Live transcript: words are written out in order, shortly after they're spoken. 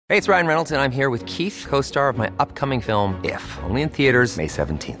Hey, it's Ryan Reynolds, and I'm here with Keith, co-star of my upcoming film, If, only in theaters May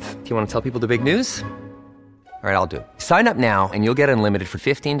 17th. Do you want to tell people the big news? All right, I'll do it. Sign up now and you'll get unlimited for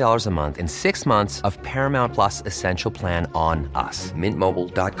 $15 a month and 6 months of Paramount Plus Essential Plan on us.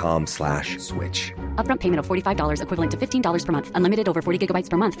 MintMobile.com/switch. Upfront payment of $45 equivalent to $15 per month. Unlimited over 40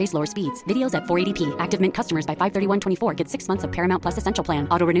 gigabytes per month. Face lower speeds. Videos at 480p. Active Mint customers by 531.24 get 6 months of Paramount Plus Essential Plan.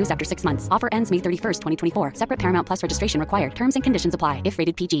 Auto renews after 6 months. Offer ends May 31st, 2024. Separate Paramount Plus registration required. Terms and conditions apply if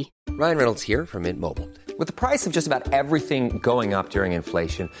rated PG. Ryan Reynolds here from Mint Mobile. With the price of just about everything going up during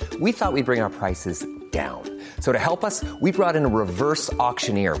inflation, we thought we'd bring our prices down. So to help us, we brought in a reverse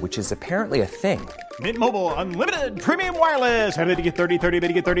auctioneer, which is apparently a thing. Mint Mobile Unlimited Premium Wireless. How to get 30, 30, bit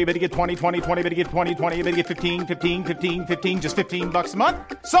to get 30, bit to get 20, 20, 20, bit to get 20, 20, bit to get 15, 15, 15, 15, just $15 a month?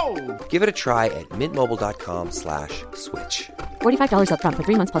 Sold! Give it a try at mintmobile.com/switch. $45 upfront for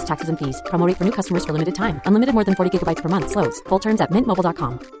 3 months plus taxes and fees. Promo rate for new customers for limited time. Unlimited more than 40 gigabytes per month. Slows full terms at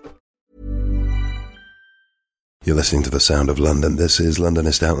mintmobile.com. You're listening to The Sound of London. This is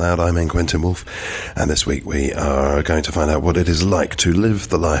Londonist Out Loud. I'm Quentin Woolf, and this week we are going to find out what it is like to live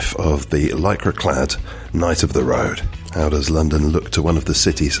the life of the lycra-clad Knight of the Road. How does London look to one of the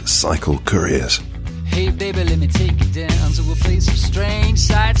city's cycle couriers? Hey baby, let me take you down to a place of strange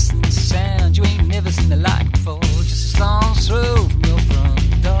sights and sound. You ain't never seen the like before, just a stone's throw from your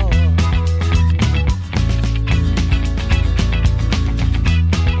front door.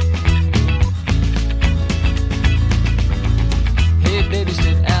 Baby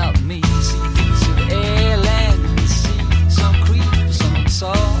stood out me, see piece of air, land and sea. Some creep, some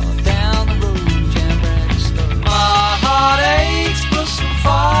saw down the road, jam brand store. My heart aches for some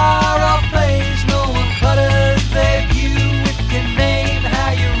far off place. No one clutters their view with your name,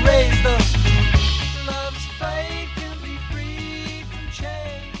 how you raised us. Love's fake and be free from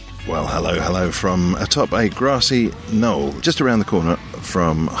change. Well, hello from atop a grassy knoll just around the corner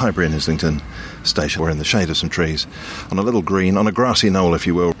from Highbury and Islington Station. We're in the shade of some trees on a little green, on a grassy knoll, if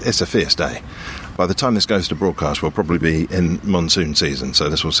you will. It's a fierce day. By the time this goes to broadcast, we'll probably be in monsoon season, so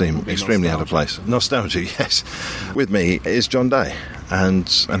this will seem extremely out of place. Nostalgia, yes. With me is John Day and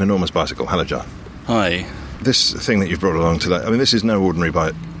an enormous bicycle. Hello, John. Hi. This thing that you've brought along today, I mean, this is no ordinary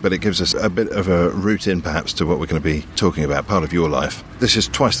bike, but it gives us a bit of a route in, perhaps, to what we're going to be talking about, part of your life. This is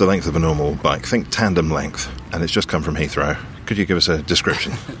twice the length of a normal bike. Think tandem length, and it's just come from Heathrow. Could you give us a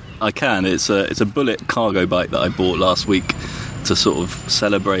description? I can. It's a Bullet cargo bike that I bought last week to sort of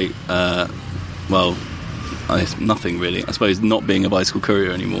celebrate, nothing really. I suppose not being a bicycle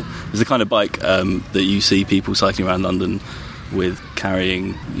courier anymore. It's the kind of bike that you see people cycling around London with,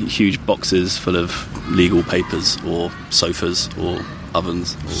 carrying huge boxes full of legal papers or sofas or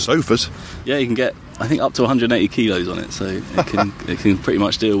ovens. Sofas? Yeah, you can get, I think, up to 180 kilos on it, so it can pretty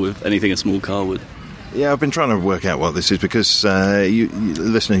much deal with anything a small car would. Yeah, I've been trying to work out what this is because, you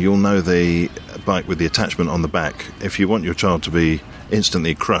listener, you'll know the bike with the attachment on the back. If you want your child to be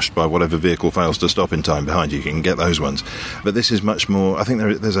instantly crushed by whatever vehicle fails to stop in time behind you, you can get those ones. But this is much more, I think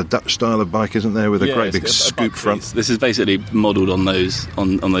there's a Dutch style of bike, isn't there, with a great big scoop front? This is basically modelled on those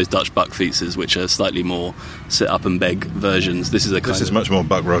Dutch Buckfeeters, which are slightly more sit up and beg versions. This is much more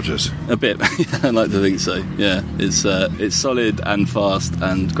Buck Rogers. A bit, I'd like to think so. Yeah, it's solid and fast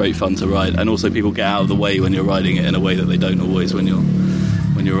and great fun to ride, and also people get out of the way when you're riding it in a way that they don't always when you're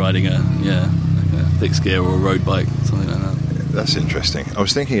riding a fixed gear or a road bike, something like that. That's interesting. I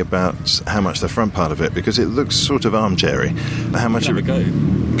was thinking about how much the front part of it, because it looks sort of armchairy. How much? Can I have a go?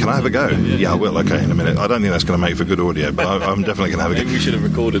 Can I have a go? Yeah, I will. Okay, in a minute. I don't think that's going to make for good audio, but I'm definitely going to have a go. Maybe we should have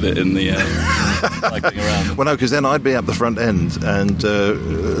recorded it in the cycling around. Well, no, because then I'd be up the front end and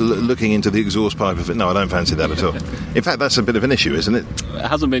looking into the exhaust pipe of it. No, I don't fancy that at all. In fact, that's a bit of an issue, isn't it? It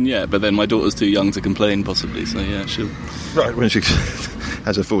hasn't been yet, but then my daughter's too young to complain, possibly. So yeah, she'll. Right, when she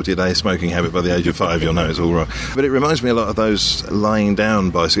has a 40-a-day smoking habit by the age of 5, you'll know it's all right. But it reminds me a lot of those lying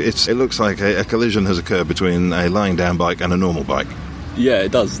down bicycles. It looks like a collision has occurred between a lying down bike and a normal bike. Yeah,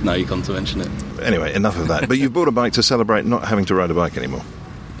 it does, now you come to mention it. Anyway, enough of that. But you've bought a bike to celebrate not having to ride a bike anymore.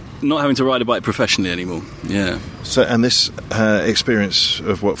 Not having to ride a bike professionally anymore, yeah. So, and this experience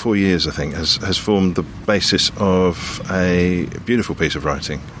of, 4 years, I think, has formed the basis of a beautiful piece of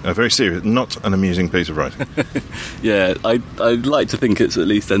writing. A very serious, not an amusing piece of writing. Yeah, I'd like to think it's at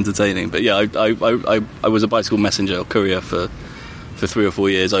least entertaining. But yeah, I was a bicycle messenger or courier for 3 or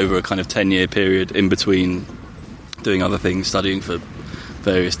 4 years over a kind of 10-year period in between doing other things, studying for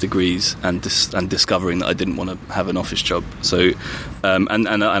various degrees and discovering that I didn't want to have an office job. So, and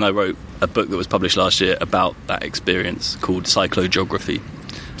I wrote a book that was published last year about that experience called Cyclogeography.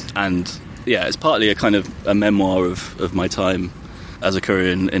 And yeah, it's partly a kind of a memoir of my time as a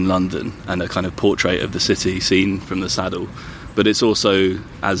courier in London and a kind of portrait of the city seen from the saddle. but it's also,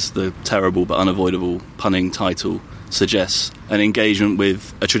 as the terrible but unavoidable punning title suggests, an engagement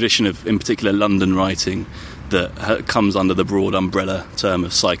with a tradition of, in particular, London writing that comes under the broad umbrella term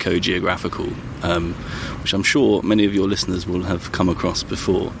of psychogeographical, which I'm sure many of your listeners will have come across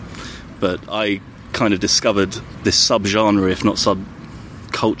before. But I kind of discovered this subgenre, if not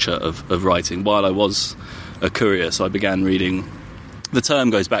subculture, of writing while I was a courier. So I began reading. The term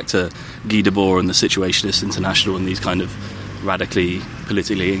goes back to Guy Debord and the Situationist International and these kind of radically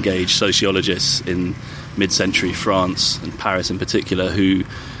politically engaged sociologists in mid-century France and Paris in particular, who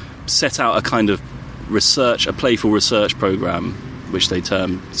set out a kind of research, a playful research program, which they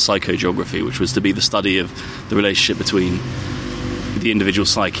termed psychogeography, which was to be the study of the relationship between the individual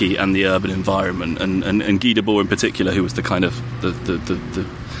psyche and the urban environment. And Guy Debord in particular, who was the kind of the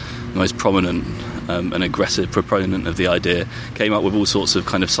most prominent and aggressive proponent of the idea, came up with all sorts of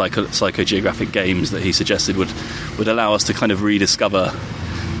kind of psychogeographic games that he suggested would allow us to kind of rediscover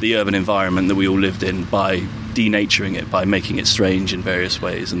the urban environment that we all lived in by denaturing it, by making it strange in various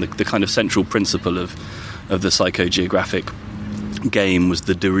ways. And the kind of central principle of the psychogeographic game was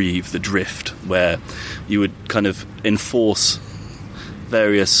the derive, the drift, where you would kind of enforce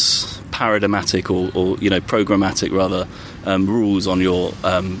various paradigmatic or programmatic rather rules on your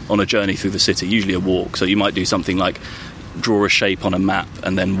on a journey through the city, usually a walk. So you might do something like draw a shape on a map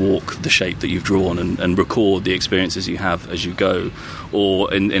and then walk the shape that you've drawn and record the experiences you have as you go.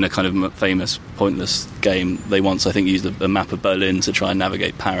 Or in a kind of famous pointless game, they once, I think, used a map of Berlin to try and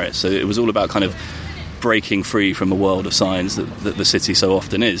navigate Paris. So it was all about kind of breaking free from a world of signs that the city so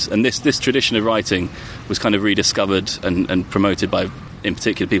often is. And this tradition of writing was kind of rediscovered and promoted by, in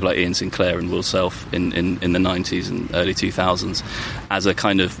particular, people like Ian Sinclair and Will Self in the 90s and early 2000s as a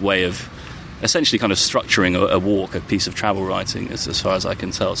kind of way of essentially kind of structuring a walk, a piece of travel writing, as far as I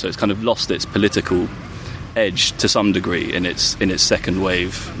can tell. So it's kind of lost its political edge to some degree in its second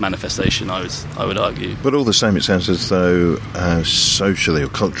wave manifestation, I would argue. But all the same, it sounds as though socially or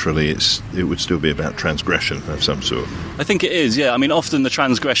culturally it would still be about transgression of some sort. I think it is, yeah. I mean, often the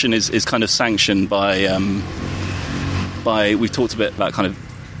transgression is kind of sanctioned by we've talked a bit about kind of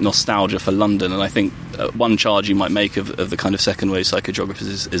nostalgia for London, and I think one charge you might make of the kind of second wave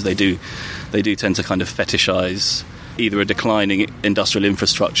psychogeographers is they do tend to kind of fetishize either a declining industrial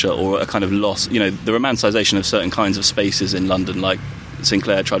infrastructure or a kind of loss, the romanticisation of certain kinds of spaces in London, like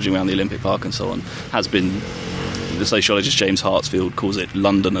Sinclair trudging around the Olympic Park and so on, has been, the sociologist James Hartsfield calls it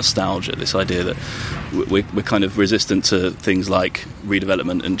London nostalgia, this idea that we're kind of resistant to things like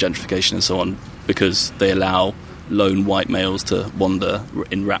redevelopment and gentrification and so on because they allow lone white males to wander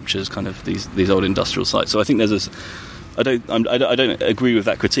in raptures, kind of these old industrial sites. So I think there's this. I don't agree with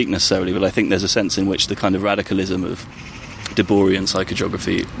that critique necessarily, but I think there's a sense in which the kind of radicalism of Debordian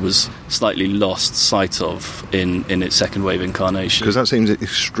psychogeography was slightly lost sight of in its second wave incarnation. Because that seems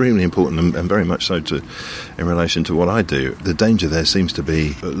extremely important and very much so in relation to what I do. The danger there seems to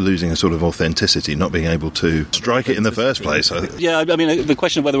be losing a sort of authenticity, not being able to strike it in the first place. Yeah, I mean, the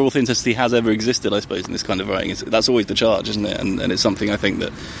question of whether authenticity has ever existed, I suppose, in this kind of writing, that's always the charge, isn't it? And it's something I think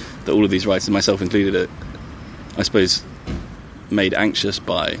that all of these writers, myself included, I suppose, made anxious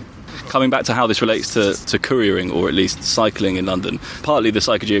by. Coming back to how this relates to couriering, or at least cycling in London, partly the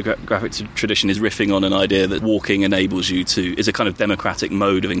psychogeographic tradition is riffing on an idea that walking enables you is a kind of democratic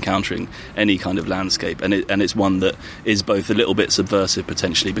mode of encountering any kind of landscape, and it's one that is both a little bit subversive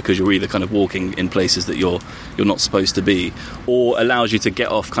potentially, because you're either kind of walking in places that you're not supposed to be, or allows you to get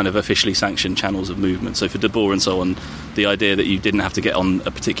off kind of officially sanctioned channels of movement. So for Debord and so on, the idea that you didn't have to get on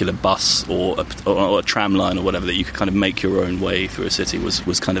a particular bus or a tram line or whatever, that you could kind of make your own way through a city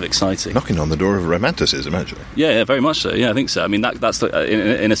was kind of exciting. Knocking on the door of romanticism, actually. Yeah, very much so. Yeah, I think so. I mean, that's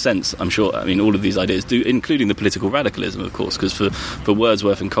in a sense, I'm sure. I mean, all of these ideas do, including the political radicalism, of course, because for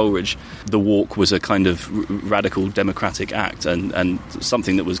Wordsworth and Coleridge, the walk was a kind of radical democratic act and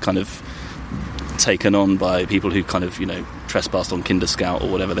something that was kind of taken on by people who kind of trespassed on Kinderscout or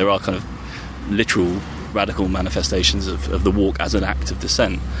whatever. There are kind of literal radical manifestations of the walk as an act of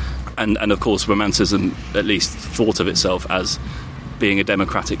dissent, and of course, Romanticism at least thought of itself as being a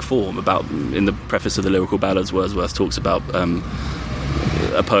democratic form. In the preface of the Lyrical Ballads, Wordsworth talks about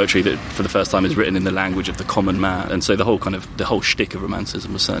a poetry that for the first time is written in the language of the common man, and so the whole shtick of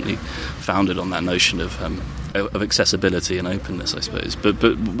Romanticism was certainly founded on that notion of accessibility and openness, I suppose. But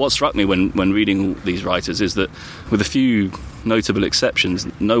what struck me when reading these writers is that, with a few notable exceptions,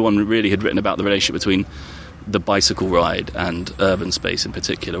 no one really had written about the relationship between the bicycle ride and urban space in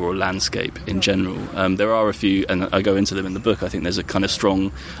particular, or landscape in general. There are a few, and I go into them in the book. I think there's a kind of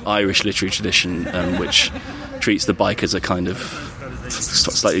strong Irish literary tradition which treats the bike as a kind of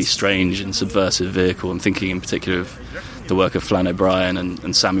slightly strange and subversive vehicle. I'm thinking in particular of the work of Flann O'Brien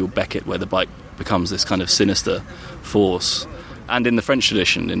and Samuel Beckett, where the bike becomes this kind of sinister force. And in the French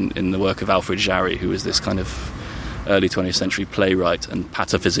tradition, in the work of Alfred Jarry, who was this kind of early 20th century playwright and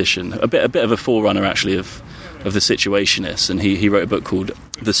pataphysician, a bit of a forerunner actually of the Situationists, and he wrote a book called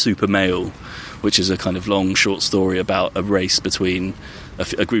The Super Male, which is a kind of long short story about a race between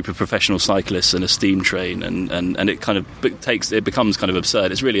a group of professional cyclists and a steam train, and it kind of becomes kind of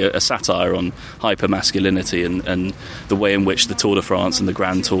absurd. It's really a satire on hyper-masculinity and the way in which the Tour de France and the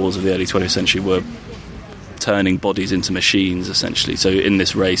Grand Tours of the early 20th century were turning bodies into machines, essentially. So in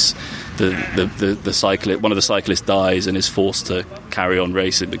this race, the cyclist, one of the cyclists dies and is forced to carry on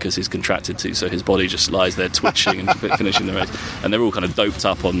racing because he's contracted to. So his body just lies there twitching and finishing the race. And they're all kind of doped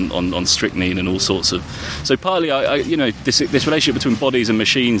up on strychnine and all sorts of. So partly, this relationship between bodies and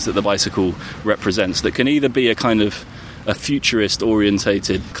machines that the bicycle represents, that can either be a kind of a futurist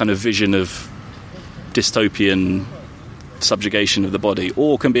orientated kind of vision of dystopian subjugation of the body,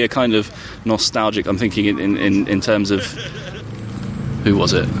 or can be a kind of nostalgic. I'm thinking in terms of who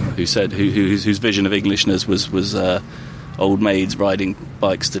was it who said whose vision of Englishness was old maids riding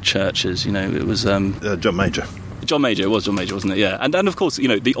bikes to churches. It was John Major. John Major, it was John Major, wasn't it? Yeah, and of course,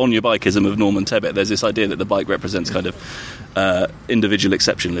 the on-your-bikeism of Norman Tebbit. There's this idea that the bike represents kind of individual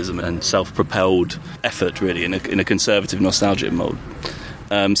exceptionalism and self-propelled effort, really, in a conservative nostalgic mould.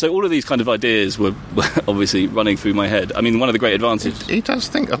 So all of these kind of ideas were obviously running through my head. I mean, one of the great advantages... He does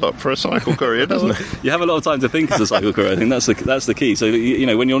think a lot for a cycle courier, doesn't he? You have a lot of time to think as a cycle courier. I think that's the key. So,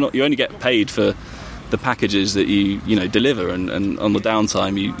 when you only get paid for the packages that you deliver, and on the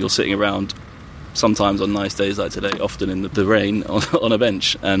downtime you're sitting around, sometimes on nice days like today, often in the rain, on a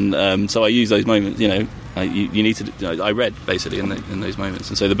bench. And so I use those moments, you need to... I read, basically, in those moments.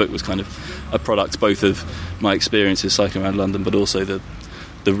 And so the book was kind of a product both of my experiences cycling around London, but also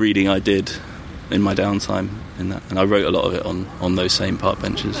the reading I did in my downtime in that, and I wrote a lot of it on those same park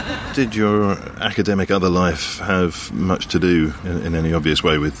benches. Did your academic other life have much to do in any obvious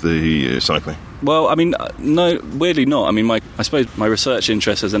way with the cycling? Well, I mean, no, weirdly not. I mean, I suppose my research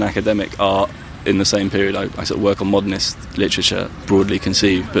interests as an academic are in the same period. I sort of work on modernist literature, broadly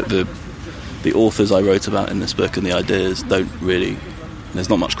conceived, but the authors I wrote about in this book and the ideas don't really... There's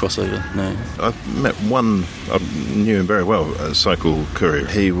not much crossover, no. I've met one, I knew him very well, a cycle courier.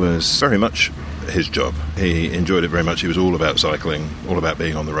 He was very much his job. He enjoyed it very much. He was all about cycling, all about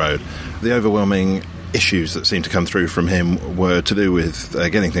being on the road. The overwhelming issues that seemed to come through from him were to do with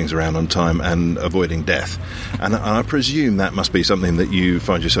getting things around on time and avoiding death. And I presume that must be something that you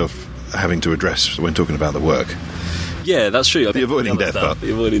find yourself having to address when talking about the work. Yeah, that's true. The avoiding death stuff.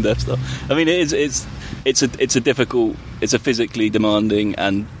 The avoiding death stuff. I mean, it's a difficult, it's a physically demanding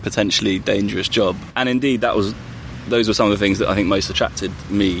and potentially dangerous job. And indeed, those were some of the things that I think most attracted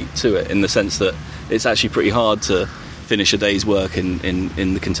me to it, in the sense that it's actually pretty hard to finish a day's work in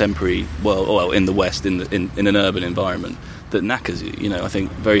the contemporary world, well, in the West, in an urban environment that knackers you. I think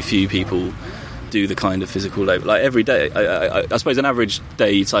very few people do the kind of physical labour. Like every day, I suppose an average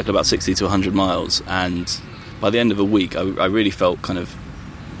day you cycle about 60 to 100 miles, and by the end of a week, I really felt kind of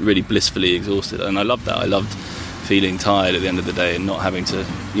really blissfully exhausted, and I loved that. I loved feeling tired at the end of the day and not having to,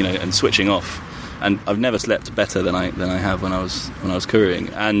 and switching off. And I've never slept better than I have when I was couriering.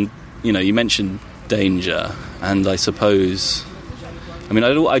 And you mentioned danger, and I suppose, I mean,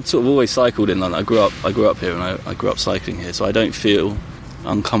 I'd sort of always cycled in London. I grew up here, and I grew up cycling here, so I don't feel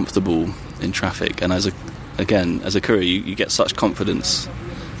uncomfortable in traffic. And as a courier, you get such confidence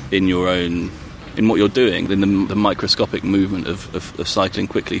in your own, in what you're doing, in the microscopic movement of cycling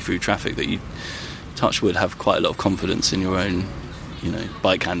quickly through traffic, that you, touch wood, have quite a lot of confidence in your own,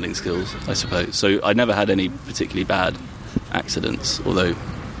 bike handling skills, I suppose. So I never had any particularly bad accidents, although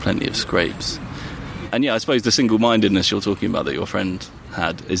plenty of scrapes. And yeah, I suppose the single-mindedness you're talking about that your friend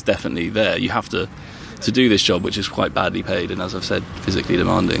had is definitely there. You have to do this job, which is quite badly paid, and as I've said, physically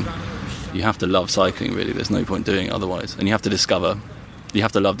demanding. You have to love cycling, really. There's no point doing it otherwise. And you have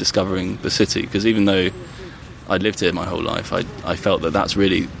to love discovering the city, because even though I'd lived here my whole life, I felt that that's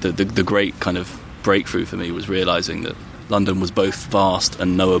really the great kind of breakthrough for me, was realising that London was both vast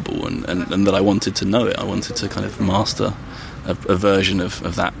and knowable, and that I wanted to know it. I wanted to kind of master a version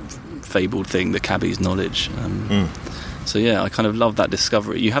of that fabled thing, the cabbie's knowledge. So yeah, I kind of love that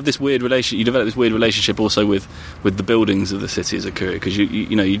discovery. You have this weird relation. You develop this weird relationship also with the buildings of the city as a courier, because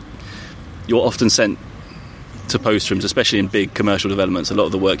you're often sent to post rooms, especially in big commercial developments. A lot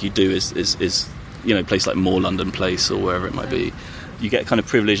of the work you do is places like More London Place or wherever it might be. You get kind of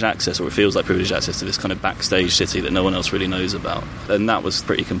privileged access, or it feels like privileged access, to this kind of backstage city that no one else really knows about, and that was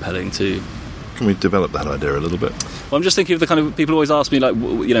pretty compelling too. Can we develop that idea a little bit? Well, I'm just thinking of the kind of people always ask me, like,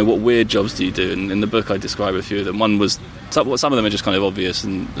 what weird jobs do you do? And in the book, I describe a few of them. One was some of them are just kind of obvious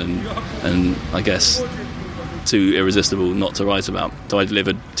and I guess too irresistible not to write about. So I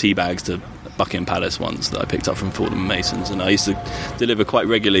delivered tea bags to Buckingham Palace once that I picked up from Fordham Masons, and I used to deliver quite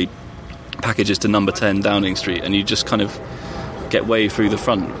regularly packages to number 10 Downing Street, and you just kind of get way through the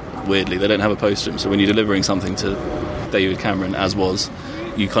front. Weirdly, they don't have a postroom, so when you're delivering something to David Cameron, as was,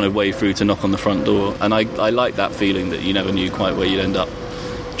 you kind of wave through to knock on the front door, and I like that feeling that you never knew quite where you'd end up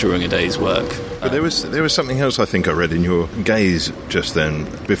during a day's work. But there was something else I think I read in your gaze just then,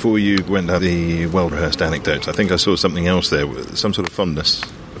 before you went down the well-rehearsed anecdotes. I think I saw something else there, some sort of fondness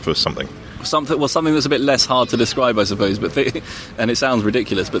for something. Something that's a bit less hard to describe, I suppose, and it sounds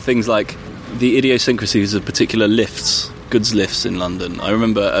ridiculous, but things like the idiosyncrasies of particular lifts, goods lifts in London. I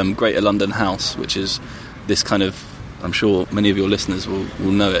remember Greater London House, which is this kind of, I'm sure many of your listeners will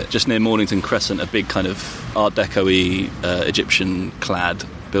know it, just near Mornington Crescent, a big kind of Art Deco-y Egyptian-clad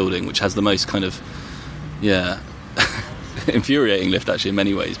building, which has the most kind of, infuriating lift actually in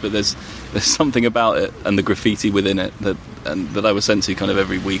many ways, but there's something about it and the graffiti within it that I was sent to kind of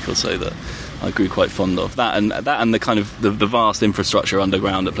every week or so that I grew quite fond of. That and the kind of the vast infrastructure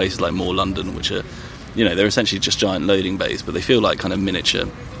underground at places like More London, which are, they're essentially just giant loading bays, but they feel like kind of miniature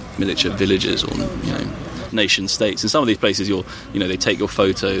villages or nation states. In some of these places, they take your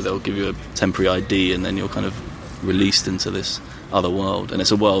photo, they'll give you a temporary ID, and then you're kind of released into this other world, and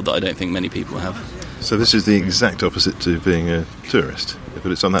it's a world that I don't think many people have. So this is the exact opposite to being a tourist,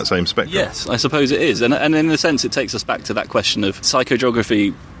 but it's on that same spectrum. Yes, I suppose it is, and in a sense it takes us back to that question of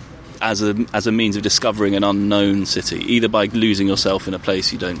psychogeography as a means of discovering an unknown city, either by losing yourself in a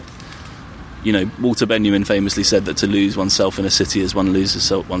place you don't. Walter Benjamin famously said that to lose oneself in a city as one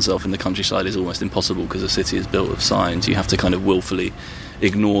loses oneself in the countryside is almost impossible, because a city is built of signs. You have to kind of willfully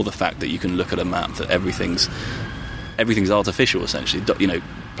ignore the fact that you can look at a map, that everything's artificial, essentially,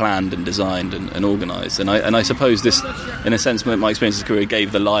 planned and designed and organised. And I suppose this, in a sense, my experience as a career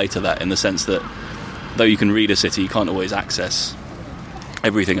gave the lie to that, in the sense that though you can read a city, you can't always access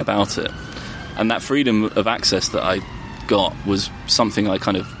everything about it. And that freedom of access that I got was something I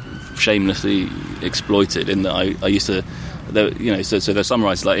kind of shamelessly exploited, in that I used to, so there's some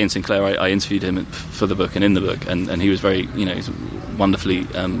writers like Ian Sinclair, I interviewed him for the book and in the book, and he was very, he's a wonderfully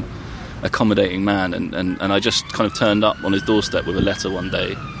accommodating man, and I just kind of turned up on his doorstep with a letter one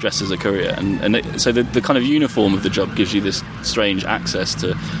day, dressed as a courier, so the kind of uniform of the job gives you this strange access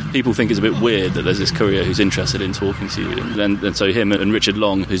to people. Think it's a bit weird that there's this courier who's interested in talking to you, and so him and Richard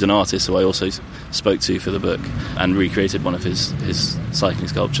Long, who's an artist who I also spoke to for the book and recreated one of his cycling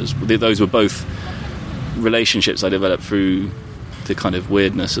sculptures. Those were both relationships I developed through the kind of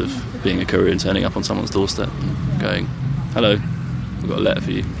weirdness of being a courier and turning up on someone's doorstep and going, "Hello, I've got a letter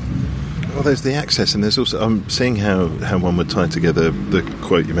for you." Well, there's the access, and there's also, I'm seeing how one would tie together the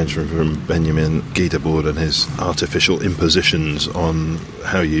quote you mentioned from Benjamin, Guy Debord and his artificial impositions on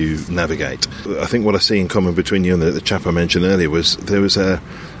how you navigate. I think what I see in common between you and the chap I mentioned earlier was there was a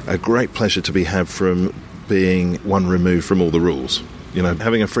great pleasure to be had from being one removed from all the rules.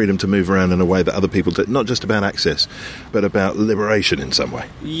 Having a freedom to move around in a way that other people do, not just about access, but about liberation in some way.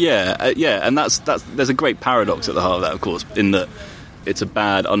 Yeah, and that's there's a great paradox at the heart of that, of course, in that it's a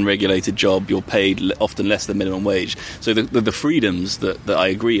bad, unregulated job. You're paid often less than minimum wage. So the freedoms that I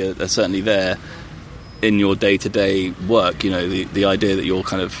agree are certainly there in your day-to-day work. The idea that you're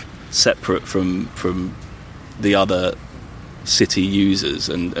kind of separate from the other city users,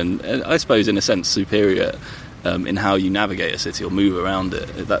 and I suppose in a sense superior in how you navigate a city or move around it.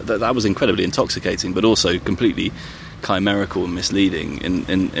 That was incredibly intoxicating, but also completely chimerical and misleading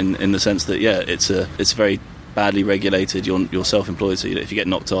in the sense that it's very badly regulated. You're self-employed, so if you get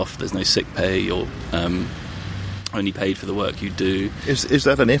knocked off, there's no sick pay. You're only paid for the work you do. Is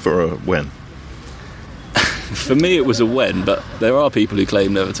that an if or a when? For me, it was a when, but there are people who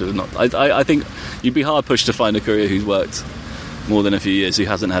claim never to have not. I think you'd be hard pushed to find a career who's worked more than a few years who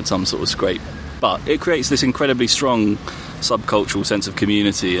hasn't had some sort of scrape. But it creates this incredibly strong subcultural sense of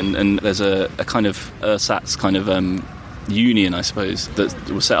community, and there's a kind of ersatz kind of union, I suppose, that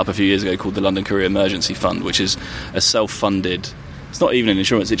was set up a few years ago called the London Courier Emergency Fund, which is a self-funded, it's not even an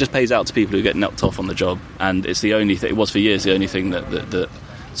insurance, it just pays out to people who get knocked off on the job, and it's the only thing, it was for years the only thing that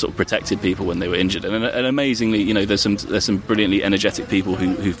sort of protected people when they were injured, and amazingly, there's some brilliantly energetic people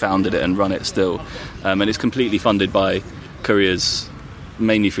who founded it and run it still, and it's completely funded by couriers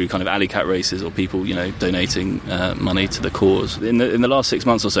mainly through kind of alley cat races or people, donating money to the cause. In the last 6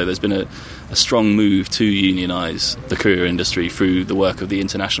 months or so, there's been a strong move to unionise the courier industry through the work of the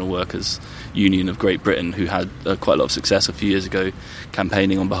International Workers' Union of Great Britain, who had quite a lot of success a few years ago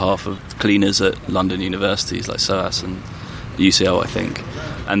campaigning on behalf of cleaners at London universities like SOAS and UCL, I think.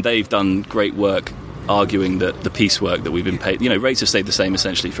 And they've done great work arguing that the piecework that we've been paid, rates have stayed the same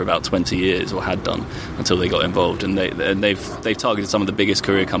essentially for about 20 years, or had done, until they got involved. And they've targeted some of the biggest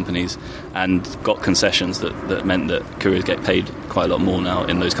courier companies and got concessions that meant that couriers get paid quite a lot more now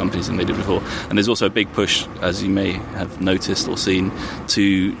in those companies than they did before. And there's also a big push, as you may have noticed or seen,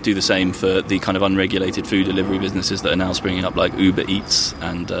 to do the same for the kind of unregulated food delivery businesses that are now springing up, like Uber Eats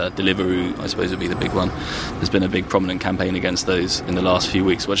and Deliveroo, I suppose would be the big one. There's been a big prominent campaign against those in the last few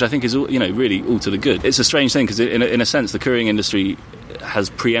weeks, which I think is really all to the good. It's a strange thing because in a sense the couriering industry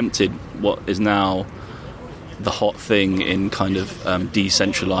has preempted what is now the hot thing in kind of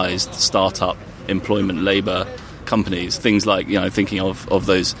decentralised startup employment labour companies. Things like, thinking of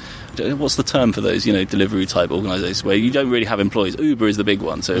those, what's the term for those, delivery type organisations where you don't really have employees. Uber is the big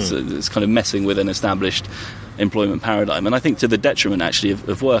one, so it's kind of messing with an established employment paradigm. And I think to the detriment actually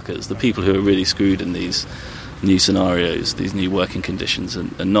of workers, the people who are really screwed in these new scenarios, these new working conditions,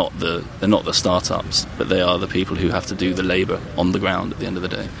 and they're not the startups, but they are the people who have to do the labour on the ground at the end of the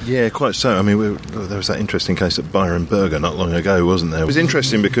day. Yeah, quite so. I mean, there was that interesting case at Byron Burger not long ago, wasn't there? It was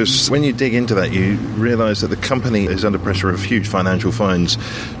interesting because when you dig into that, you realise that the company is under pressure of huge financial fines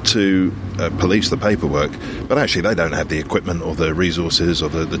to police the paperwork, but actually they don't have the equipment or the resources or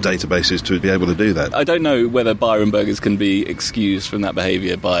the databases to be able to do that. I don't know whether Byron Burgers can be excused from that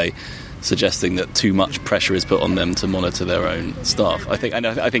behaviour by suggesting that too much pressure is put on them to monitor their own staff. I think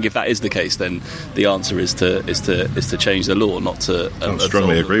if that is the case, then the answer is to change the law, not to. I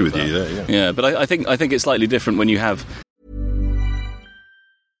strongly agree with you there. Yeah, but I think it's slightly different when you have.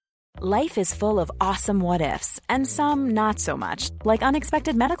 Life is full of awesome what-ifs, and some not so much, like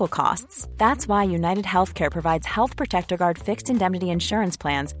unexpected medical costs. That's why United Healthcare provides Health Protector Guard fixed indemnity insurance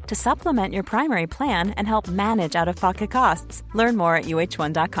plans to supplement your primary plan and help manage out-of-pocket costs. Learn more at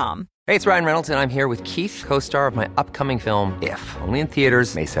UH1.com. Hey, it's Ryan Reynolds, and I'm here with Keith, co-star of my upcoming film, If, only in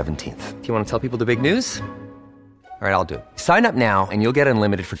theaters May 17th. Do you want to tell people the big news? All right, I'll do it. Sign up now and you'll get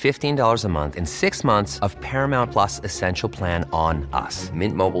unlimited for $15 a month and 6 months of Paramount Plus Essential Plan on us.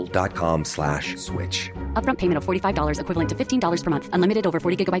 MintMobile.com/switch. Upfront payment of $45 equivalent to $15 per month. Unlimited over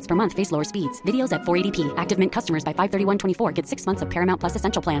 40 gigabytes per month. Face lower speeds. Videos at 480p. Active Mint customers by 531.24 get 6 months of Paramount Plus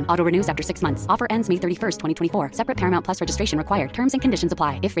Essential Plan. Auto renews after 6 months. Offer ends May 31st, 2024. Separate Paramount Plus registration required. Terms and conditions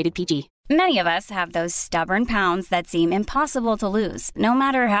apply if rated PG. Many of us have those stubborn pounds that seem impossible to lose, no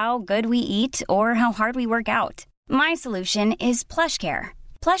matter how good we eat or how hard we work out. My solution is PlushCare.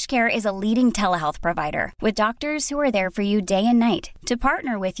 PlushCare is a leading telehealth provider with doctors who are there for you day and night to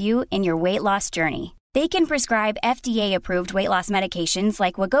partner with you in your weight loss journey. They can prescribe FDA-approved weight loss medications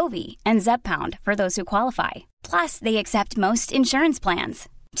like Wegovy and Zepbound for those who qualify. Plus, they accept most insurance plans.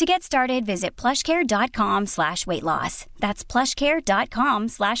 To get started, visit plushcare.com/weightloss. That's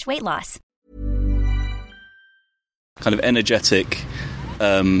plushcare.com/weightloss. Kind of energetic,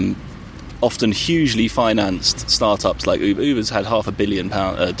 often hugely financed startups like Uber. Uber's had $500 million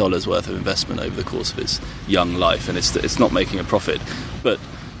worth of investment over the course of its young life, and it's not making a profit. But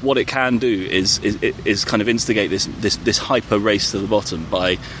what it can do is kind of instigate this hyper race to the bottom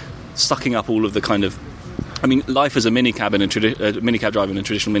by sucking up all of the kind of. I mean, life as a minicab driver in a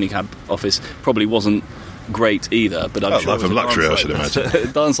traditional minicab office probably wasn't great either, but I'm sure life of luxury, I should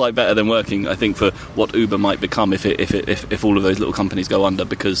imagine. Dance like better than working, I think, for what Uber might become if all of those little companies go under,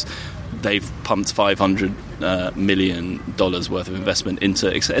 because they've pumped $500 million worth of investment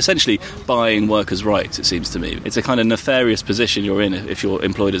into essentially buying workers' rights. It seems to me it's a kind of nefarious position you're in if you're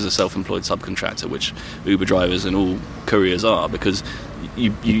employed as a self-employed subcontractor, which Uber drivers and all couriers are, because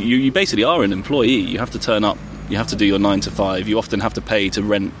you basically are an employee. You have to turn up. You have to do your 9 to 5. You often have to pay to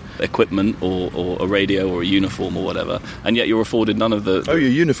rent equipment or a radio or a uniform or whatever, and yet you're afforded none of the... Oh, you're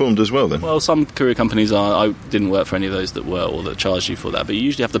uniformed as well, then? Well, some courier companies are. I didn't work for any of those that were, or that charged you for that, but you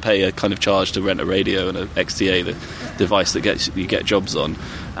usually have to pay a kind of charge to rent a radio and an XTA, the device that you get jobs on.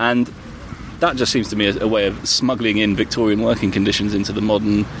 And that just seems to me a way of smuggling in Victorian working conditions into the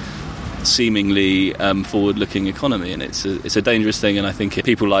modern, seemingly forward-looking economy, and it's a dangerous thing. And I think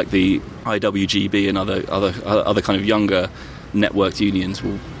people like the IWGB and other kind of younger networked unions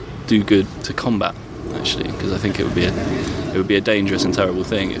will do good to combat, actually, because I think it would be a dangerous and terrible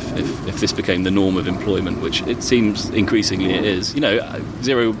thing if this became the norm of employment, which it seems increasingly it is.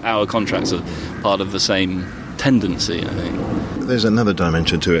 0-hour contracts are part of the same tendency, I think. there's another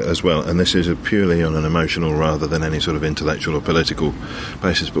dimension to it as well, and this is purely on an emotional rather than any sort of intellectual or political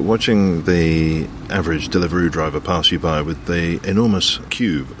basis, but watching the average Deliveroo driver pass you by with the enormous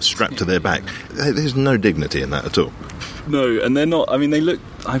cube strapped to their back, there's no dignity in that at all. No, and they're not. I mean, they look.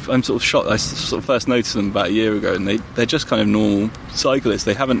 I'm sort of shocked. I sort of first noticed them about a year ago, and they're just kind of normal cyclists.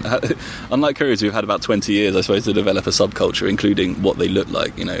 They haven't, unlike couriers who've had about 20 years, I suppose, to develop a subculture, including what they look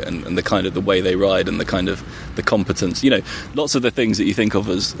like, you know, and the kind of the way they ride and the kind of the competence. You know, lots of the things that you think of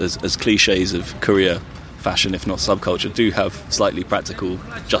as cliches of courier fashion, if not subculture, do have slightly practical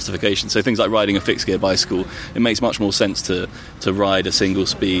justification. So things like riding a fixed gear bicycle, it makes much more sense to ride a single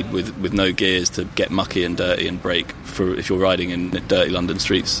speed with no gears, to get mucky and dirty and brake for if you're riding in dirty London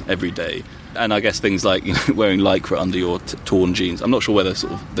streets every day. And I guess things like, you know, wearing lycra under your torn jeans. I'm not sure whether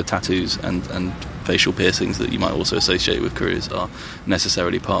sort of the tattoos and facial piercings that you might also associate with couriers are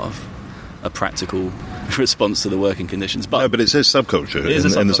necessarily part of a practical response to the working conditions. But no, but it says subculture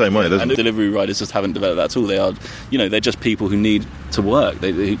in the same way, doesn't it? And delivery riders just haven't developed that at all. They are, you know, they're just people who need to work.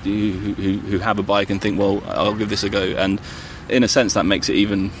 Who have a bike and think, well, I'll give this a go. And in a sense, that makes it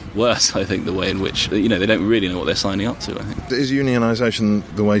even worse, I think, the way in which, you know, they don't really know what they're signing up to, I think. Is unionisation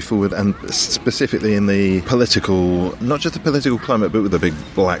the way forward, and specifically in the political, not just the political climate, but with the big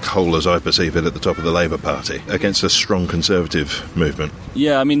black hole, as I perceive it, at the top of the Labour Party, against a strong Conservative movement?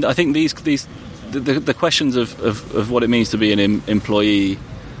 Yeah, I mean, I think the questions of what it means to be an employee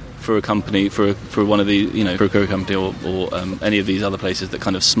for a company, for one of the, you know, for a courier company or any of these other places that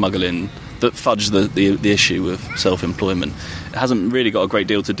kind of smuggle in, that fudge the issue of self-employment, it hasn't really got a great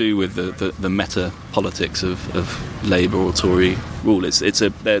deal to do with the meta politics of Labour or Tory rule.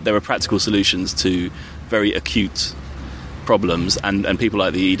 There are practical solutions to very acute problems, and people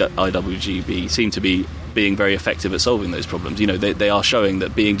like the IWGB seem to be being very effective at solving those problems. You know, they are showing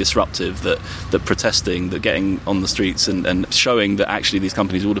that being disruptive, that protesting, that getting on the streets and showing that actually these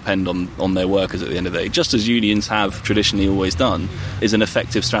companies all depend on their workers at the end of the day, just as unions have traditionally always done, is an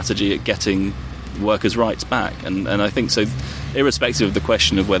effective strategy at getting workers' rights back. And I think so, irrespective of the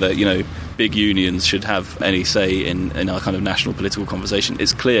question of whether, you know, big unions should have any say in our kind of national political conversation,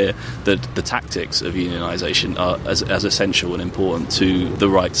 it's clear that the tactics of unionisation are as essential and important to the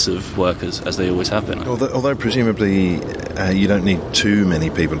rights of workers as they always have been. Although presumably you don't need too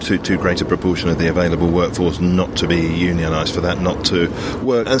many people, too great a proportion of the available workforce not to be unionised for that not to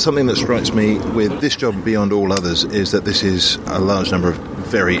work. And something that strikes me with this job beyond all others is that this is a large number of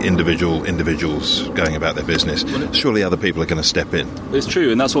very individuals going about their business. Surely other people are going to step in. It's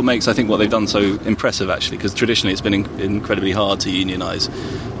true, and that's what makes, I think, what they've done so impressive, actually, because traditionally it's been incredibly hard to unionise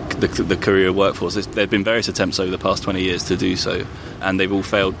the courier workforce. There have been various attempts over the past 20 years to do so, and they've all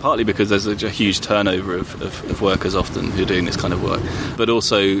failed, partly because there's a huge turnover of workers often who are doing this kind of work, but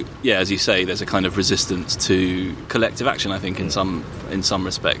also, yeah, as you say, there's a kind of resistance to collective action, I think, in some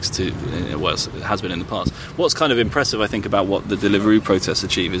respects, to what it has been in the past. What's kind of impressive, I think, about what the Deliveroo protests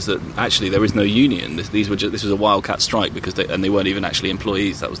achieve is that actually there is no union. This was a wildcat strike because they weren't even actually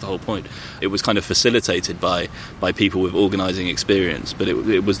employees. That was the whole point. It was kind of facilitated by people with organising experience, but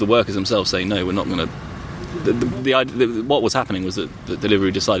it was the workers themselves saying, no, we're not going to. What was happening was that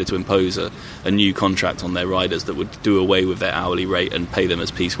Deliveroo decided to impose a new contract on their riders that would do away with their hourly rate and pay them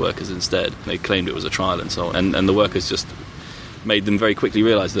as piece workers instead. They claimed it was a trial and so on, and the workers just made them very quickly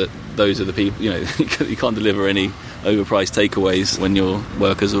realise that those are the people, you know, you can't deliver any overpriced takeaways when your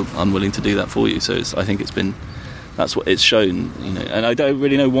workers are unwilling to do that for you. So I think that's what it's shown, you know, and I don't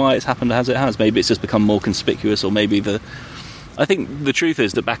really know why it's happened as it has. Maybe it's just become more conspicuous, or maybe I think the truth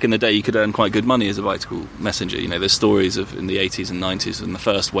is that back in the day you could earn quite good money as a bicycle messenger. You know, there's stories of in the 80s and 90s and the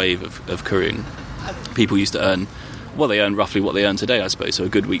first wave of couriering, people used to earn, well, they earn roughly what they earn today, I suppose. So a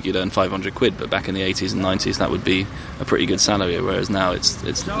good week you'd earn 500 quid, but back in the 80s and 90s that would be a pretty good salary, whereas now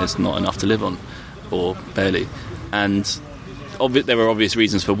it's not enough to live on, or barely. And there are obvious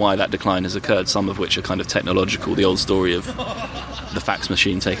reasons for why that decline has occurred, some of which are kind of technological. The old story of the fax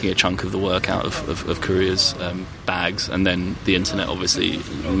machine taking a chunk of the work out of couriers' bags, and then the internet obviously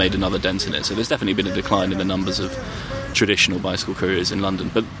made another dent in it. So there's definitely been a decline in the numbers of traditional bicycle couriers in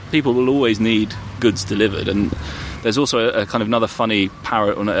London. But people will always need goods delivered, and there's also a kind of another funny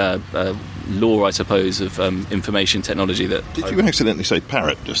law, I suppose, of information technology that... Did you accidentally say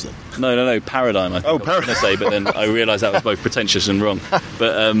parrot just then? No, paradigm. I was going to say, but then I realised that was both pretentious and wrong.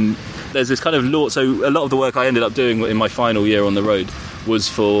 But there's this kind of law. So a lot of the work I ended up doing in my final year on the road was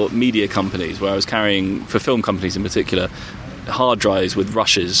for media companies, where I was carrying, for film companies in particular, hard drives with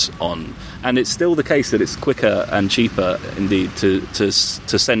rushes on. And it's still the case that it's quicker and cheaper, indeed, to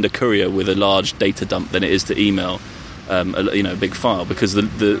send a courier with a large data dump than it is to email a big file, because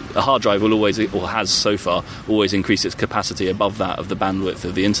a hard drive will always, or has so far, always increased its capacity above that of the bandwidth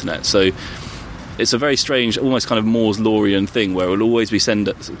of the internet. So it's a very strange, almost kind of Moore's Lawian thing, where it will always be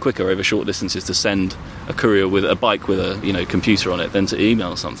quicker over short distances to send a courier with a bike with a computer on it than to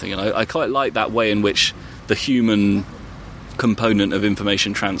email something. And I quite like that way in which the human component of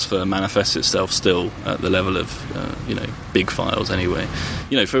information transfer manifests itself still at the level of big files anyway.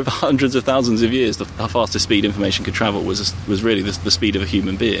 For hundreds of thousands of years, the fastest speed information could travel was really the speed of a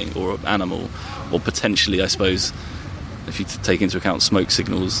human being or an animal, or potentially, I suppose, if you take into account smoke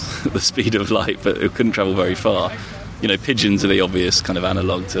signals, the speed of light, but it couldn't travel very far. Pigeons are the obvious kind of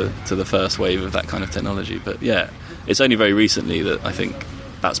analogue to the first wave of that kind of technology. But yeah, it's only very recently that I think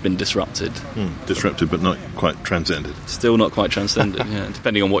that's been disrupted. Disrupted, but not quite transcended. Still not quite transcended, yeah,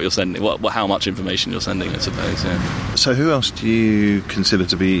 depending on what you're sending, how much information you're sending, I suppose, yeah. So who else do you consider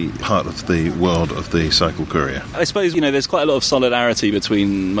to be part of the world of the cycle courier? I suppose, there's quite a lot of solidarity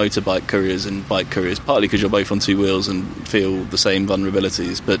between motorbike couriers and bike couriers, partly because you're both on two wheels and feel the same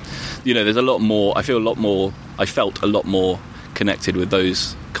vulnerabilities, but, there's a lot more, I felt a lot more connected with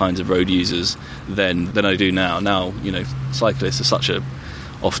those kinds of road users than I do now. Now, cyclists are such a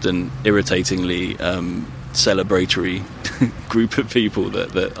often irritatingly celebratory group of people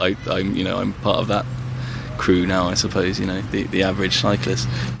that I'm part of that crew now, I suppose, the average cyclist.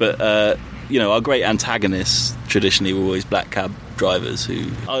 But our great antagonists traditionally were always black cab drivers, who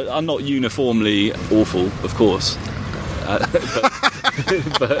are not uniformly awful, of course,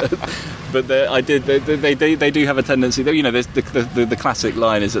 but they do have a tendency. There's the classic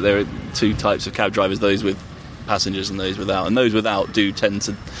line is that there are two types of cab drivers: those with passengers and those without, and those without do tend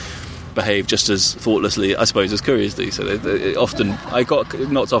to behave just as thoughtlessly, I suppose, as couriers do. So they often, I got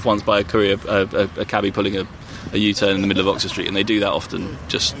knocked off once by a courier, a cabbie pulling a U-turn in the middle of Oxford Street, and they do that often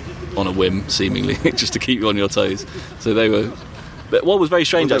just on a whim, seemingly, just to keep you on your toes. So they were. But what was very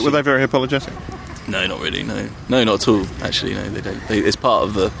strange, were they very apologetic? No, not really. No, not at all. Actually, no, they don't. It's part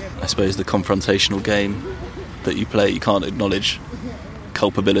of the, I suppose, the confrontational game that you play. You can't acknowledge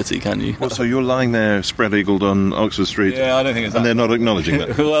culpability, can you? Well, so you're lying there spread-eagled on Oxford Street? Yeah, I don't think it's that. And they're not acknowledging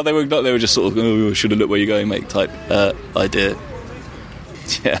that? Well, they were not. They were just sort of, oh, should have looked where you're going, mate, type idea.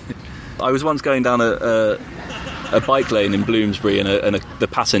 Yeah. I was once going down a bike lane in Bloomsbury, and the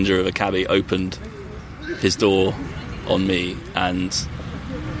passenger of a cabbie opened his door on me, and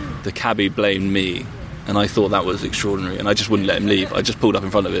the cabbie blamed me, and I thought that was extraordinary, and I just wouldn't let him leave. I just pulled up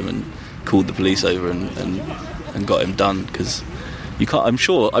in front of him and called the police over and got him done, because you can't. I'm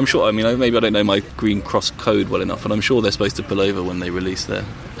sure. I mean, maybe I don't know my Green Cross code well enough, but I'm sure they're supposed to pull over when they release their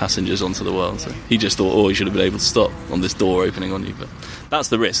passengers onto the world. So he just thought, he should have been able to stop on this door opening on you. But that's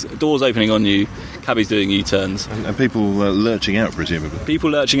the risk. Doors opening on you, cabbies doing U-turns, and people lurching out, presumably.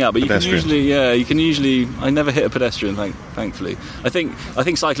 People lurching out, but you can usually. I never hit a pedestrian, thankfully. I think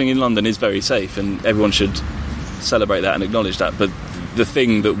cycling in London is very safe, and everyone should celebrate that and acknowledge that. But the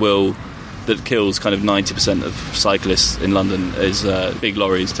thing that kills kind of 90% of cyclists in London is big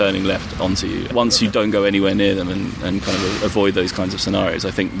lorries turning left onto you. Once you don't go anywhere near them and kind of avoid those kinds of scenarios,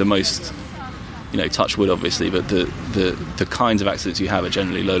 I think the most, touch wood obviously, but the kinds of accidents you have are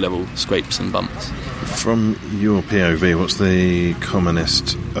generally low-level scrapes and bumps. From your POV, what's the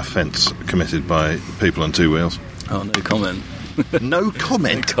commonest offence committed by people on two wheels? Oh, no comment. No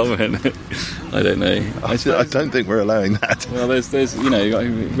comment? No comment. I don't know. I don't think we're allowing that. Well, there's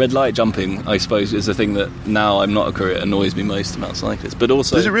red light jumping, I suppose, is the thing that now I'm not a courier annoys me most about cyclists. But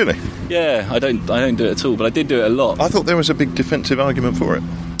also, is it really? Yeah, I don't do it at all, but I did do it a lot. I thought there was a big defensive argument for it.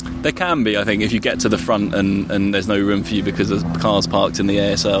 There can be, I think, if you get to the front and there's no room for you because there's cars parked in the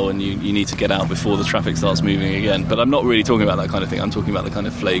ASL and you need to get out before the traffic starts moving again. But I'm not really talking about that kind of thing. I'm talking about the kind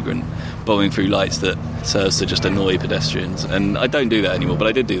of flagrant bowling through lights that serves to just annoy pedestrians. And I don't do that anymore, but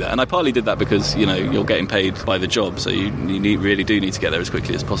I did do that. And I partly did that because, you're getting paid by the job, so you really do need to get there as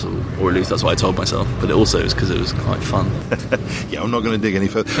quickly as possible. Or at least that's what I told myself. But it also is because it was quite fun. Yeah, I'm not going to dig any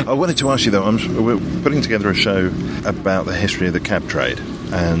further. I wanted to ask you, though, we're putting together a show about the history of the cab trade.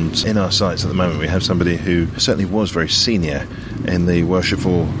 And in our sites at the moment we have somebody who certainly was very senior in the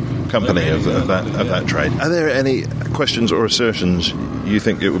worshipful company of that trade. Are there any questions or assertions you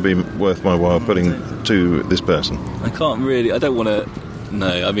think it would be worth my while putting to this person? I don't want to.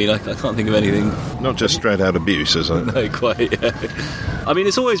 No, I mean, I can't think of anything. Not just straight out abuse, is it? No, quite, yeah. I mean,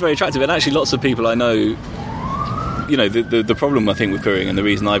 it's always very attractive, and actually lots of people I know, the problem I think with couriering, and the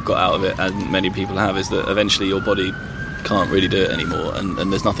reason I've got out of it, and many people have, is that eventually your body can't really do it anymore, and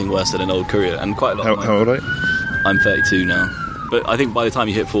there's nothing worse than an old courier. And quite a lot. How old are you? I'm 32 now, but I think by the time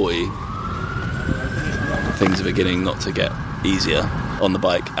you hit 40, things are beginning not to get easier. on the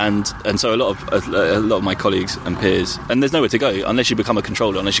bike, and so a lot of my colleagues and peers, and there's nowhere to go unless you become a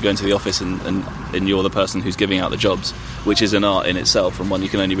controller, unless you go into the office and you're the person who's giving out the jobs, which is an art in itself and one you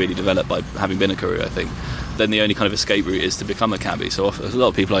can only really develop by having been a courier, I think. Then the only kind of escape route is to become a cabbie. So a lot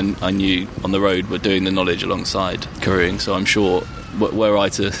of people I knew on the road were doing the knowledge alongside couriering, so I'm sure were I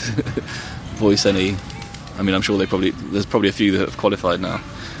to voice any, I mean, I'm sure there's probably a few that have qualified now.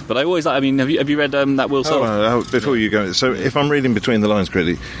 But I always, I mean, have you read that Will Self? Before you go, so if I'm reading between the lines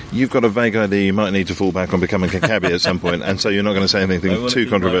correctly, you've got a vague idea you might need to fall back on becoming a cabbie at some point, and so you're not going to say anything too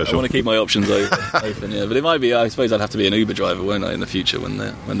controversial. I want to keep my options open, yeah. But it might be, I suppose I'd have to be an Uber driver, won't I, in the future when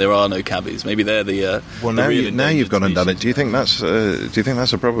there are no cabbies? Maybe they're the well, now you've gone and done it. Do you think that's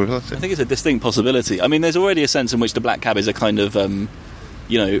a probability? I think it's a distinct possibility. I mean, there's already a sense in which the black cabbies are kind of,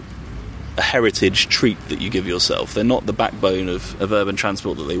 a heritage treat that you give yourself. They're not the backbone of urban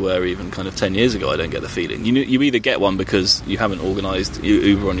transport that they were even kind of 10 years ago, I don't get the feeling. You either get one because you haven't organised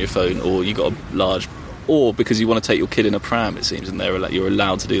Uber on your phone, or you got a large, or because you want to take your kid in a pram, it seems, and you're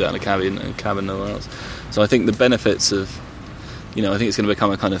allowed to do that in a cabin nowhere else. So I think the benefits of, I think it's going to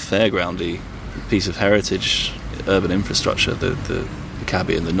become a kind of fairgroundy piece of heritage urban infrastructure, the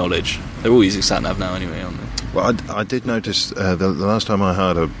cabbie and the knowledge. They're all using sat-nav now anyway, aren't they? Well, I did notice the last time I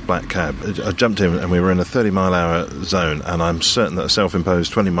hired a black cab, I jumped in and we were in a 30-mile-an-hour zone, and I'm certain that a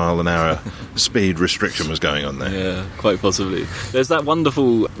self-imposed 20-mile-an-hour speed restriction was going on there. Yeah, quite possibly. There's that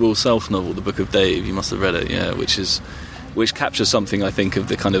wonderful Will Self novel, The Book of Dave, you must have read it, yeah, which captures something, I think, of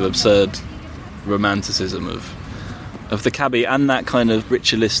the kind of absurd romanticism of the cabbie, and that kind of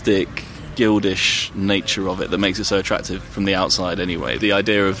ritualistic, guildish nature of it that makes it so attractive from the outside anyway. The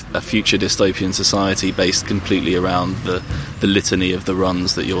idea of a future dystopian society based completely around the litany of the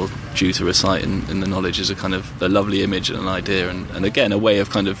runs that you're due to recite in the knowledge is a kind of a lovely image and an idea, and again a way of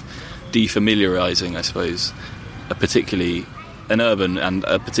kind of defamiliarising, I suppose, an urban and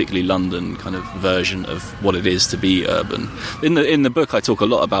a particularly London kind of version of what it is to be urban. In the book I talk a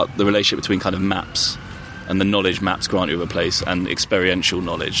lot about the relationship between kind of maps and the knowledge maps grant you of a place, and experiential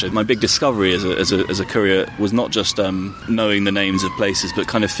knowledge. So my big discovery as a courier was not just knowing the names of places, but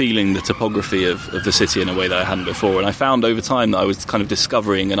kind of feeling the topography of the city in a way that I hadn't before. And I found over time that I was kind of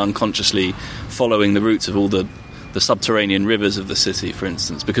discovering and unconsciously following the routes of all the subterranean rivers of the city, for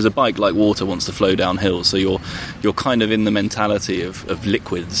instance, because a bike, like water, wants to flow downhill, so you're kind of in the mentality of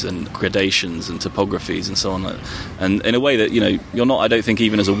liquids and gradations and topographies and so on, and in a way that you're not, I don't think,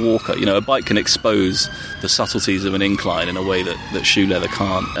 even as a walker. A bike can expose the subtleties of an incline in a way that shoe leather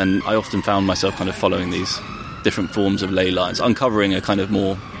can't, and I often found myself kind of following these different forms of ley lines, uncovering a kind of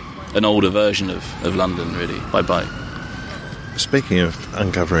an older version of London, really, by bike. Speaking of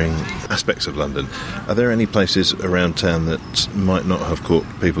uncovering aspects of London, are there any places around town that might not have caught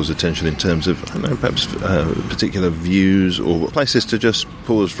people's attention in terms of, I don't know, perhaps particular views or places to just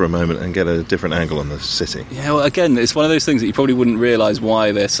pause for a moment and get a different angle on the city? Yeah, well, again, it's one of those things that you probably wouldn't realise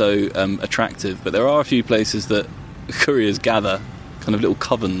why they're so attractive, but there are a few places that couriers gather, kind of little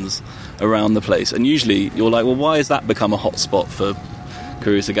covens around the place, and usually you're like, well, why has that become a hot spot for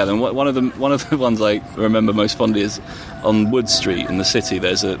couriers to gather? And one of the ones I remember most fondly is on Wood Street in the city.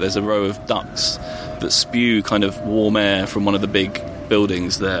 There's a row of ducts that spew kind of warm air from one of the big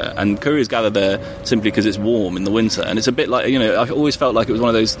buildings there, and couriers gather there simply because it's warm in the winter. And it's a bit like, I've always felt like it was one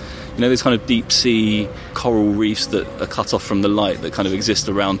of those, those kind of deep sea coral reefs that are cut off from the light that kind of exist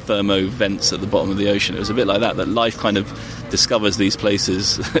around thermo vents at the bottom of the ocean. It was a bit like that life kind of discovers these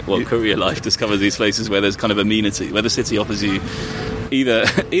places, well, courier life discovers these places where there's kind of amenity, where the city offers you either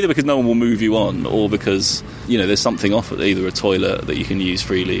because no one will move you on, or because there's something offered, either a toilet that you can use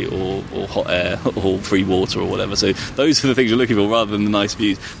freely, or hot air, or free water, or whatever. So those are the things you're looking for, rather than the nice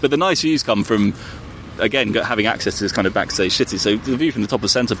views. But the nice views come from, again, having access to this kind of backstage city. So the view from the top of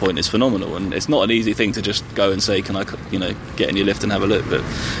Centre Point is phenomenal, and it's not an easy thing to just go and say, can I get in your lift and have a look. But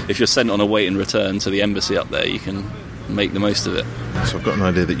if you're sent on a wait and return to the embassy up there, you can make the most of it. So I've got an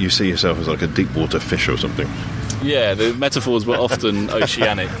idea that you see yourself as like a deep water fish or something. Yeah, the metaphors were often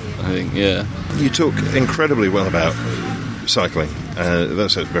oceanic, I think, yeah. You talk incredibly well about cycling.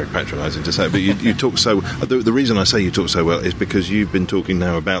 That's very patronising to say, but you talk so... The reason I say you talk so well is because you've been talking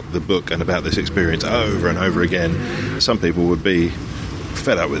now about the book and about this experience over and over again. Some people would be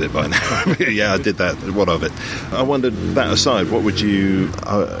fed up with it by now. Yeah, I did that. What of it? I wondered, that aside, what would you...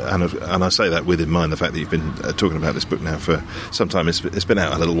 and I say that with in mind the fact that you've been talking about this book now for some time. It's been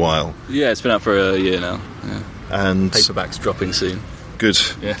out a little while. Yeah, it's been out for a year now. Yeah. And paperback's dropping soon. Good.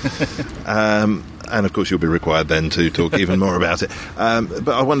 Yeah. And of course you'll be required then to talk even more about it. But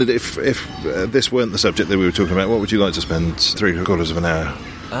I wondered if this weren't the subject that we were talking about, what would you like to spend 3/4 of an hour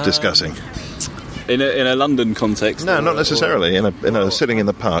discussing? In a London context? No, not necessarily. In a sitting in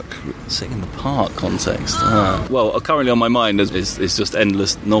the park. Sitting in the park context. Well, currently on my mind is just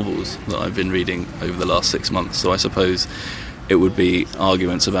endless novels that I've been reading over the last 6 months. So I suppose it would be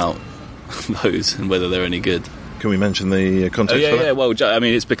arguments about those and whether they're any good. Can we mention the context for that? Yeah. Well, I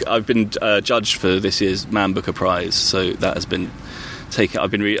mean, I've been judged for this year's Man Booker Prize, so that has been taken.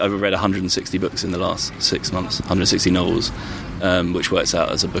 I've read 160 books in the last 6 months, 160 novels, which works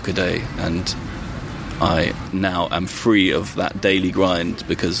out as a book a day, and I now am free of that daily grind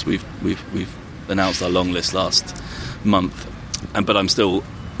because we've announced our long list last month, but I'm still,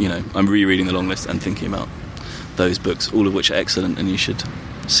 I'm rereading the long list and thinking about those books, all of which are excellent, and you should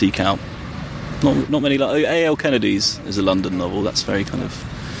seek out. Not many. Like A.L. Kennedy's is a London novel. That's very kind of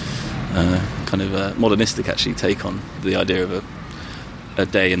modernistic, actually, take on the idea of a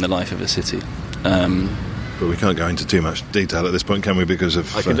day in the life of a city. But we can't go into too much detail at this point, can we? Because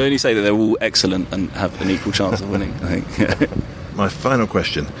of I can only say that they're all excellent and have an equal chance of winning, I think. My final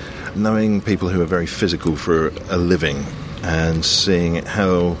question: knowing people who are very physical for a living, and seeing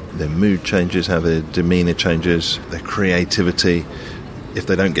how their mood changes, how their demeanour changes, their creativity, if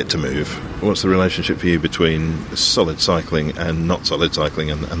they don't get to move, what's the relationship for you between solid cycling and not solid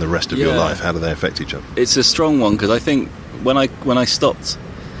cycling and the rest of your life? How do they affect each other? It's a strong one, because I think when I stopped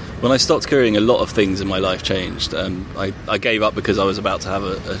couriering, a lot of things in my life changed. I gave up because I was about to have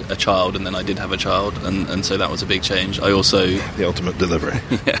a child, and then I did have a child, and so that was a big change. I also... The ultimate delivery.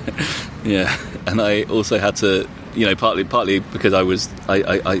 Yeah. And I also had to, partly because I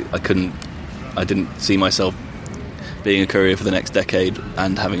didn't see myself being a courier for the next decade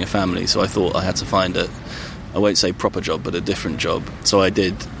and having a family, so I thought I had to find I won't say proper job, but a different job. So I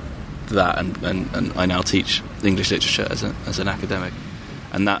did that, and I now teach English literature as an academic,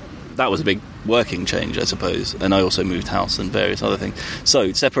 and that was a big working change, I suppose. And I also moved house and various other things.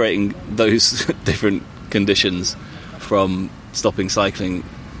 So separating those different conditions from stopping cycling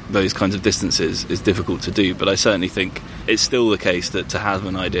those kinds of distances is difficult to do, but I certainly think it's still the case that to have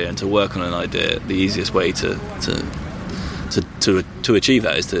an idea and to work on an idea, the easiest way to achieve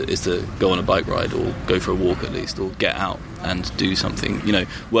that is to go on a bike ride, or go for a walk at least, or get out and do something.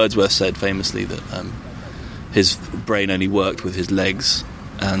 Wordsworth said famously that his brain only worked with his legs,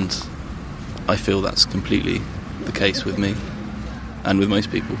 and I feel that's completely the case with me and with most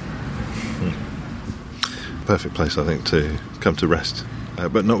people. Perfect place, I think, to come to rest.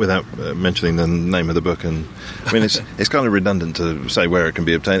 But not without mentioning the name of the book. And I mean, it's kind of redundant to say where it can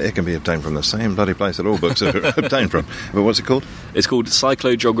be obtained. It can be obtained from the same bloody place that all books are obtained from. But what's it called? It's called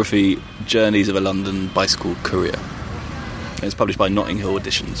Cyclogeography: Journeys of a London Bicycle Courier. And it's published by Notting Hill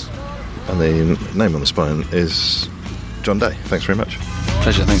Editions. And the name on the spine is John Day. Thanks very much.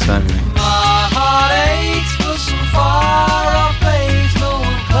 Pleasure. Thanks for having me. My heart aches for some far-off place. No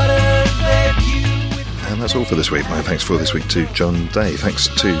one cutters their view. And that's all for this week. My thanks for this week to John Day. Thanks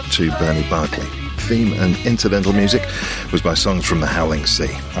to Bernie Barkley. Theme and incidental music was by Songs from the Howling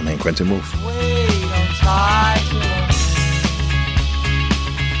Sea. I'm Ian Quentin Wolfe. Wait on cycling.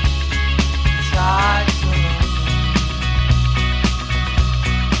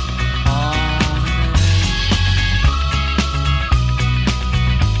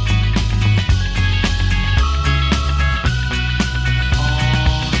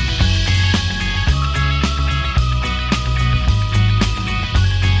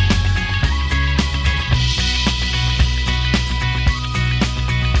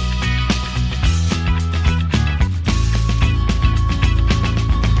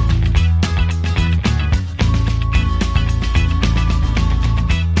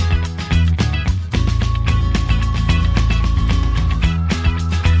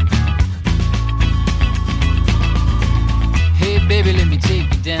 Baby, let me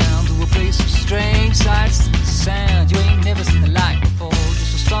take you down to a place of strange sights and sounds. You ain't never seen the like before,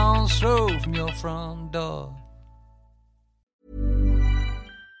 just a stone's throw from your front door.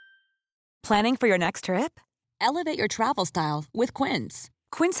 Planning for your next trip? Elevate your travel style with Quince.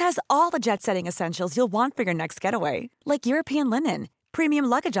 Quince has all the jet-setting essentials you'll want for your next getaway, like European linen, premium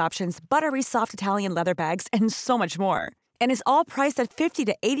luggage options, buttery soft Italian leather bags, and so much more. And is all priced at 50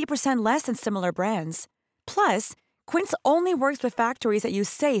 to 80% less than similar brands. Plus, Quince only works with factories that use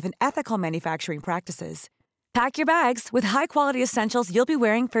safe and ethical manufacturing practices. Pack your bags with high-quality essentials you'll be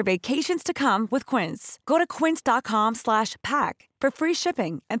wearing for vacations to come with Quince. Go to quince.com/pack for free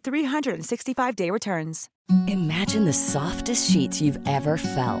shipping and 365-day returns. Imagine the softest sheets you've ever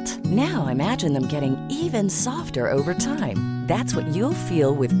felt. Now imagine them getting even softer over time. That's what you'll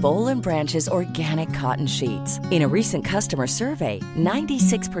feel with Boll & Branch's organic cotton sheets. In a recent customer survey,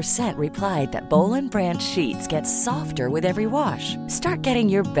 96% replied that Boll & Branch sheets get softer with every wash. Start getting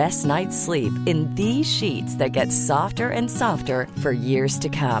your best night's sleep in these sheets that get softer and softer for years to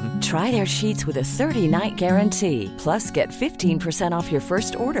come. Try their sheets with a 30-night guarantee. Plus, get 15% off your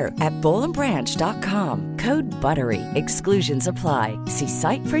first order at bollandbranch.com. Code BUTTERY. Exclusions apply. See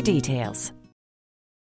site for details.